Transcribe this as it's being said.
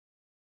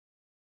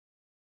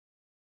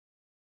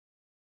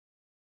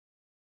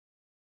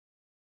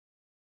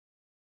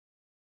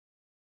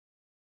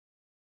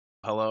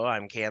Hello,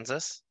 I'm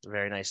Kansas.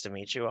 Very nice to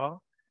meet you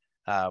all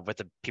with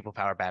the People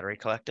Power Battery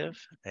Collective,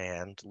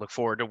 and look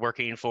forward to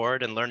working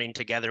forward and learning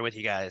together with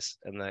you guys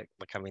in the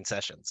coming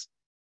sessions.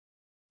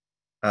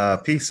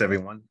 Peace,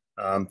 everyone.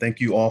 Thank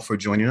you all for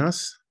joining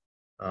us.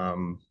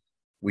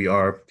 We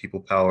are People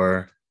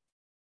Power,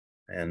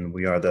 and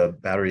we are the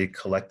Battery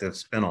Collective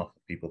spinoff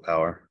of People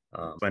Power.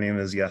 My name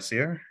is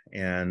Yasir,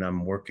 and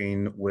I'm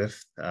working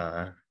with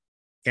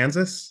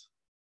Kansas,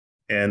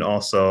 and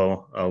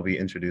also I'll be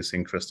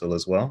introducing Crystal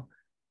as well.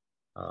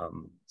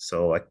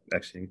 So I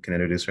actually can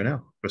introduce her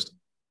now. Crystal.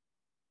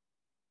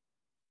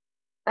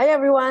 Hi,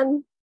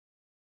 everyone.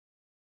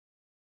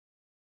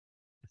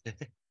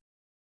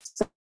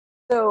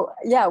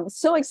 Yeah, I'm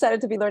so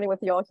excited to be learning with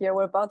you all here.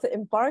 We're about to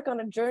embark on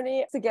a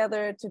journey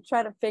together to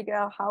try to figure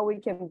out how we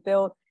can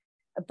build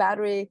a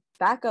battery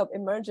backup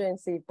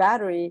emergency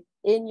battery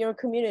in your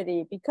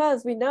community,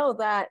 because we know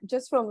that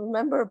just from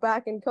remember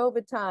back in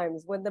COVID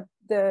times when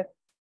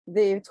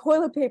the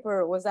toilet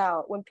paper was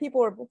out, when people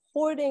were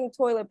hoarding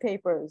toilet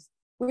papers,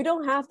 we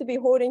don't have to be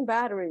hoarding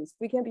batteries.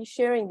 We can be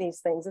sharing these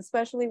things,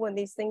 especially when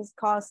these things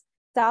cost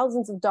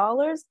thousands of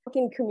dollars.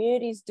 Can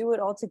communities do it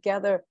all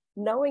together,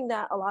 knowing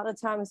that a lot of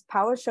times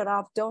power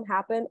shutoffs don't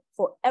happen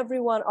for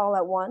everyone all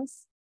at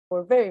once?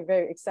 We're very,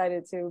 very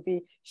excited to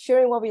be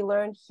sharing what we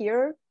learned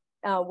here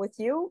with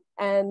you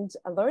and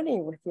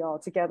learning with you all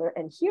together.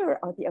 And here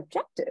are the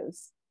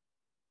objectives.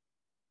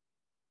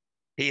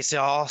 Peace,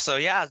 y'all. So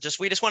yeah,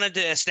 we just wanted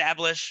to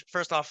establish,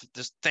 first off,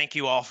 just thank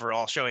you all for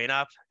all showing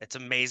up. It's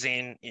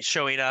amazing.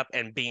 Showing up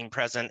and being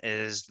present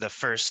is the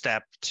first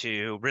step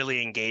to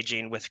really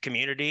engaging with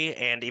community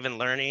and even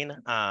learning.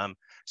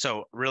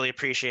 So really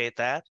appreciate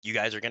that. You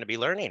guys are going to be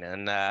learning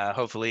and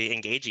hopefully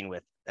engaging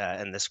with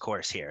in this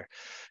course here.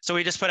 So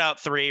we just put out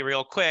 3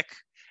 real quick.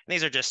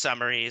 These are just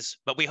summaries,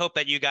 but we hope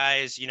that you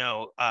guys,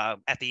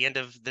 at the end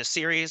of the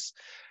series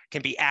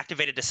can be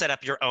activated to set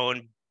up your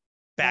own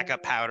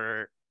backup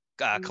powder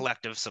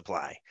collective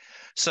supply.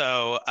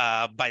 So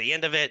by the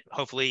end of it,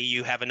 hopefully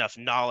you have enough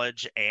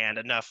knowledge and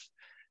enough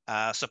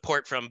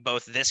support from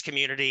both this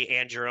community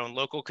and your own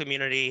local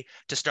community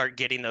to start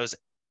getting those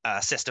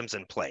systems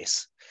in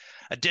place.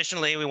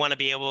 Additionally, we want to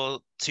be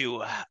able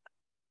to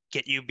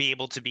be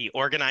able to be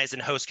organized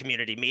and host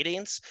community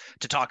meetings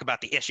to talk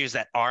about the issues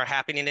that are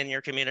happening in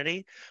your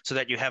community so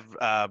that you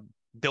have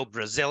build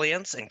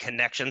resilience and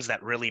connections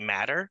that really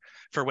matter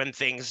for when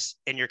things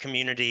in your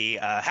community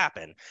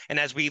happen. And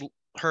as we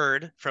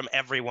heard from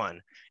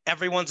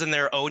everyone's in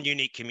their own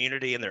unique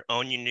community, in their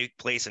own unique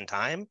place and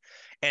time,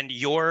 and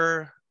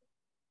your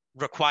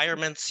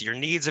requirements, your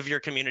needs of your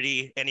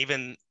community, and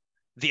even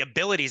the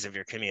abilities of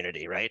your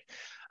community, right?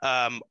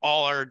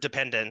 All are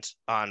dependent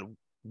on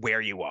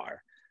where you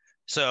are.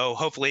 So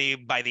hopefully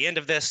by the end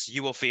of this,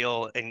 you will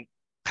feel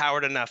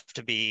empowered enough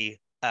to be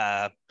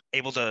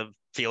able to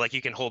feel like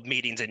you can hold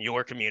meetings in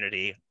your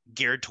community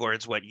geared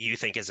towards what you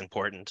think is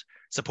important,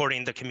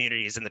 supporting the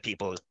communities and the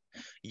people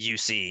you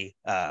see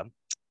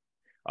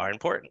are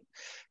important.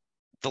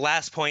 The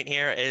last point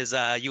here is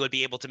you would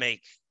be able to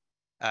make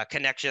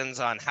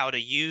connections on how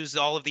to use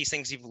all of these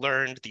things you've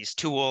learned, these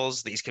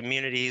tools, these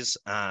communities,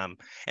 and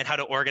how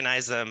to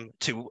organize them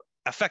to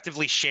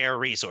effectively share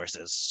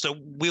resources. So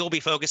we'll be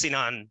focusing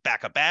on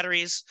backup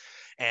batteries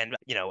and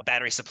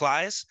battery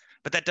supplies,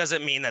 but that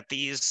doesn't mean that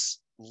these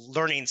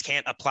learnings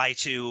can't apply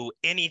to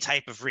any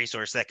type of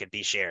resource that could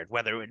be shared,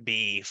 whether it would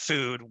be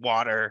food,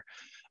 water,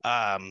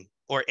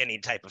 or any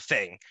type of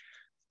thing.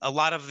 A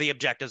lot of the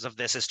objectives of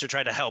this is to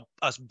try to help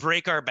us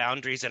break our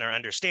boundaries and our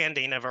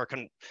understanding of our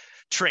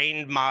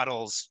trained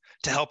models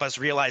to help us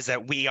realize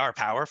that we are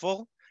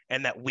powerful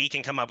and that we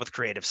can come up with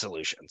creative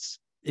solutions.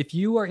 If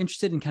you are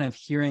interested in kind of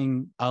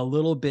hearing a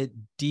little bit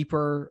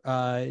deeper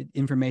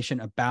information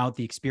about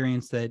the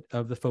experience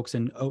of the folks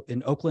in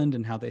Oakland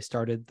and how they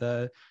started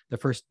the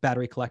first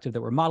battery collective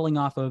that we're modeling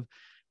off of,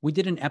 we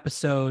did an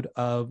episode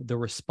of the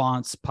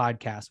Response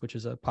podcast, which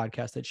is a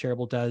podcast that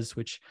Shareable does,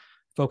 which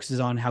focuses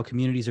on how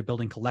communities are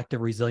building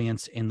collective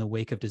resilience in the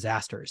wake of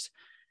disasters.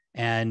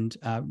 And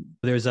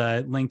there's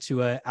a link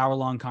to an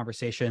hour-long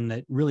conversation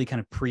that really kind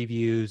of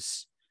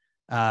previews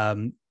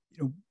the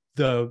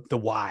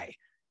why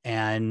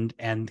and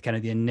kind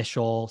of the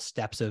initial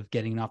steps of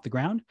getting it off the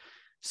ground.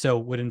 So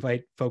would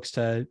invite folks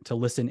to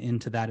listen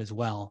into that as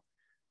well.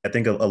 I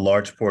think a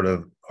large part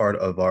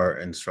of our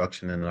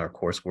instruction and our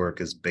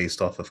coursework is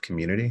based off of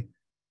community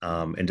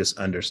and just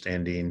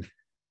understanding,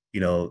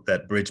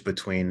 that bridge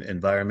between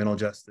environmental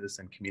justice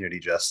and community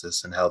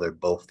justice and how they're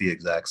both the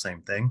exact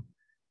same thing.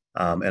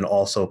 And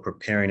also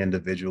preparing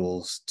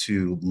individuals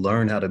to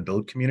learn how to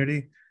build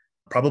community,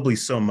 probably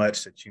so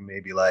much that you may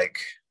be like,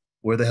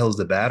 where the hell's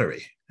the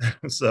battery?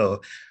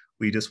 So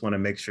we just want to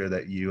make sure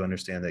that you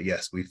understand that,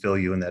 yes, we feel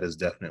you, and that is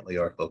definitely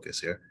our focus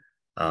here.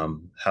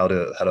 How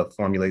to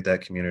formulate that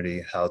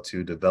community, how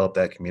to develop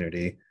that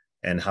community,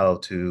 and how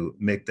to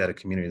make that a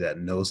community that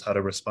knows how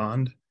to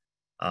respond,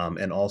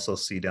 and also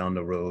see down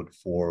the road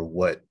for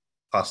what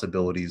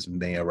possibilities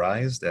may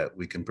arise that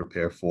we can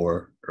prepare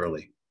for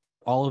early.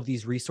 All of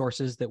these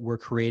resources that we're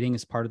creating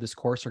as part of this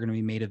course are going to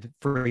be made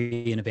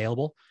free and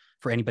available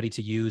for anybody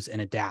to use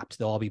and adapt.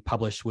 They'll all be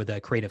published with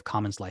a Creative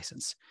Commons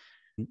license.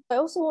 I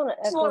also want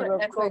to echo real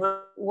quick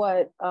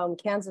what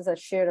Kansas has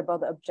shared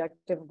about the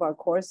objective of our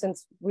course.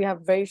 Since we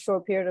have a very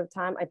short period of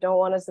time, I don't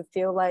want us to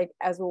feel like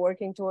as we're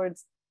working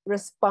towards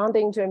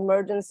responding to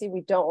emergency,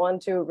 we don't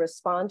want to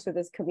respond to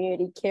this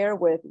community care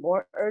with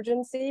more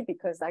urgency,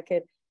 because that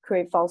could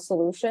create false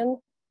solution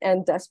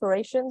and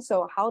desperation.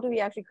 So how do we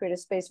actually create a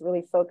space to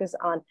really focus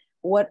on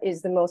what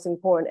is the most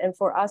important? And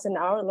for us in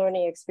our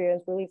learning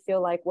experience, really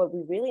feel like what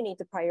we really need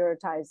to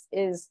prioritize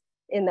is,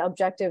 in the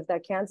objective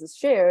that Kansas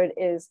shared,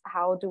 is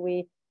how do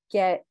we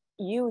get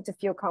you to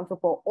feel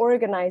comfortable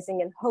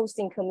organizing and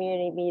hosting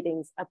community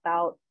meetings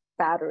about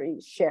battery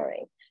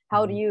sharing?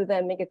 How do you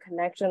then make a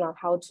connection on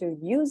how to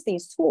use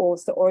these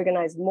tools to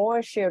organize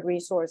more shared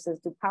resources,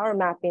 do power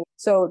mapping?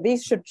 So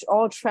these should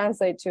all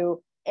translate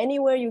to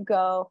anywhere you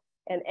go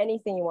and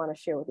anything you want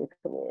to share with your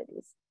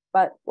communities.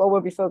 But what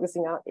we'll be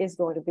focusing on is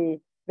going to be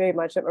very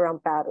much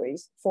around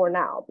batteries for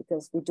now,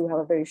 because we do have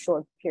a very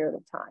short period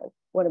of time.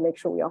 Want to make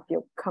sure we all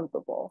feel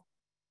comfortable.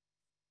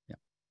 Yeah.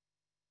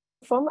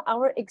 From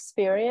our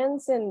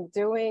experience in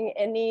doing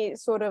any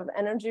sort of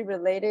energy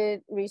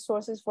related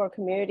resources for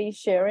community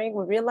sharing,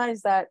 we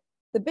realized that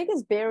the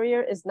biggest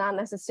barrier is not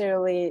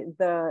necessarily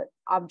the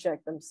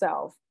object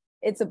themselves.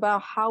 It's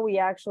about how we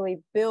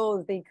actually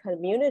build the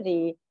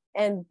community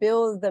and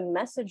build the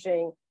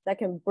messaging that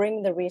can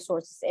bring the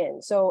resources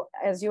in. So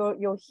as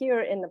you'll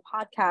hear in the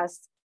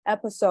podcast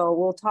episode,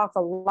 we'll talk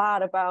a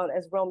lot about,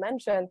 as Ro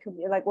mentioned,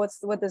 like what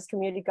does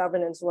community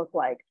governance look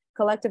like,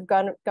 collective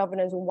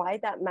governance, why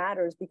that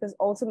matters, because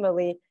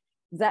ultimately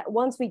that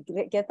once we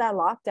get that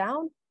locked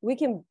down, we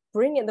can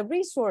bring in the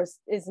resource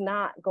is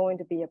not going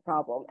to be a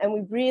problem. And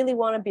we really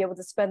want to be able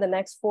to spend the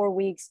next 4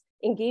 weeks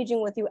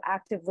engaging with you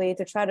actively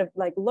to try to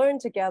like learn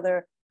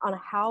together on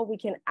how we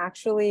can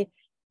actually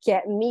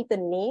meet the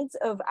needs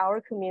of our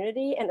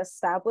community and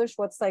establish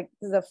what's like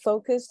the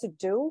focus to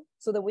do,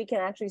 so that we can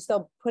actually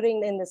start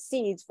putting in the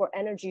seeds for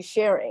energy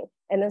sharing,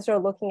 and then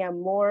start looking at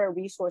more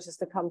resources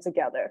to come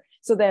together.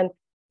 So then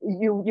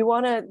you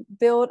want to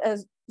build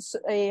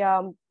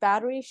a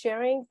battery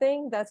sharing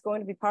thing that's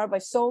going to be powered by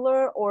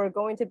solar, or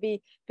going to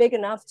be big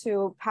enough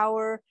to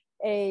power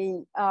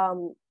anything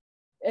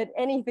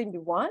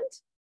you want,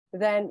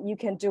 then you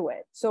can do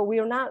it. So we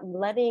are not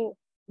letting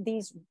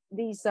these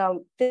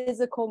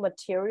physical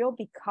material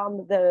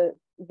become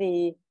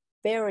the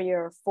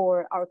barrier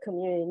for our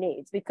community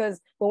needs. Because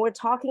when we're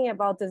talking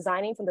about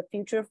designing for the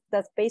future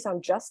that's based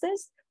on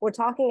justice, we're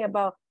talking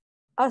about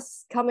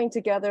us coming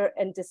together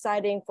and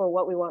deciding for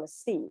what we want to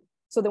see.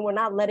 So then we're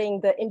not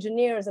letting the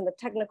engineers and the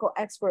technical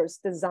experts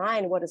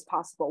design what is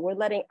possible. We're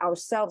letting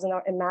ourselves and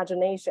our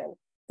imagination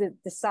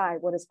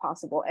decide what is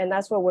possible. And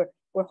that's what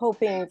we're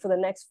hoping for the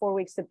next 4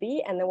 weeks to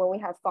be. And then when we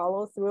have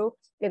follow through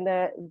in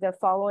the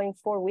following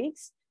 4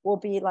 weeks, we'll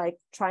be like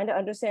trying to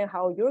understand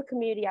how your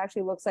community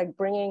actually looks like,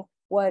 bringing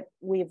what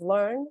we've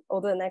learned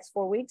over the next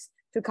 4 weeks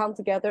to come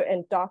together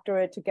and doctor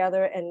it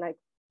together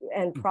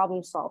and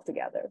problem solve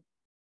together.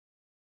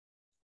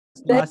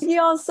 Thank you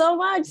all so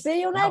much.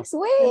 See you next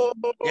week.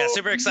 Yeah,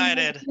 super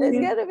excited. It's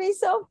going to be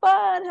so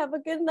fun. Have a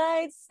good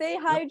night. Stay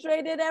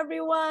hydrated,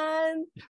 everyone.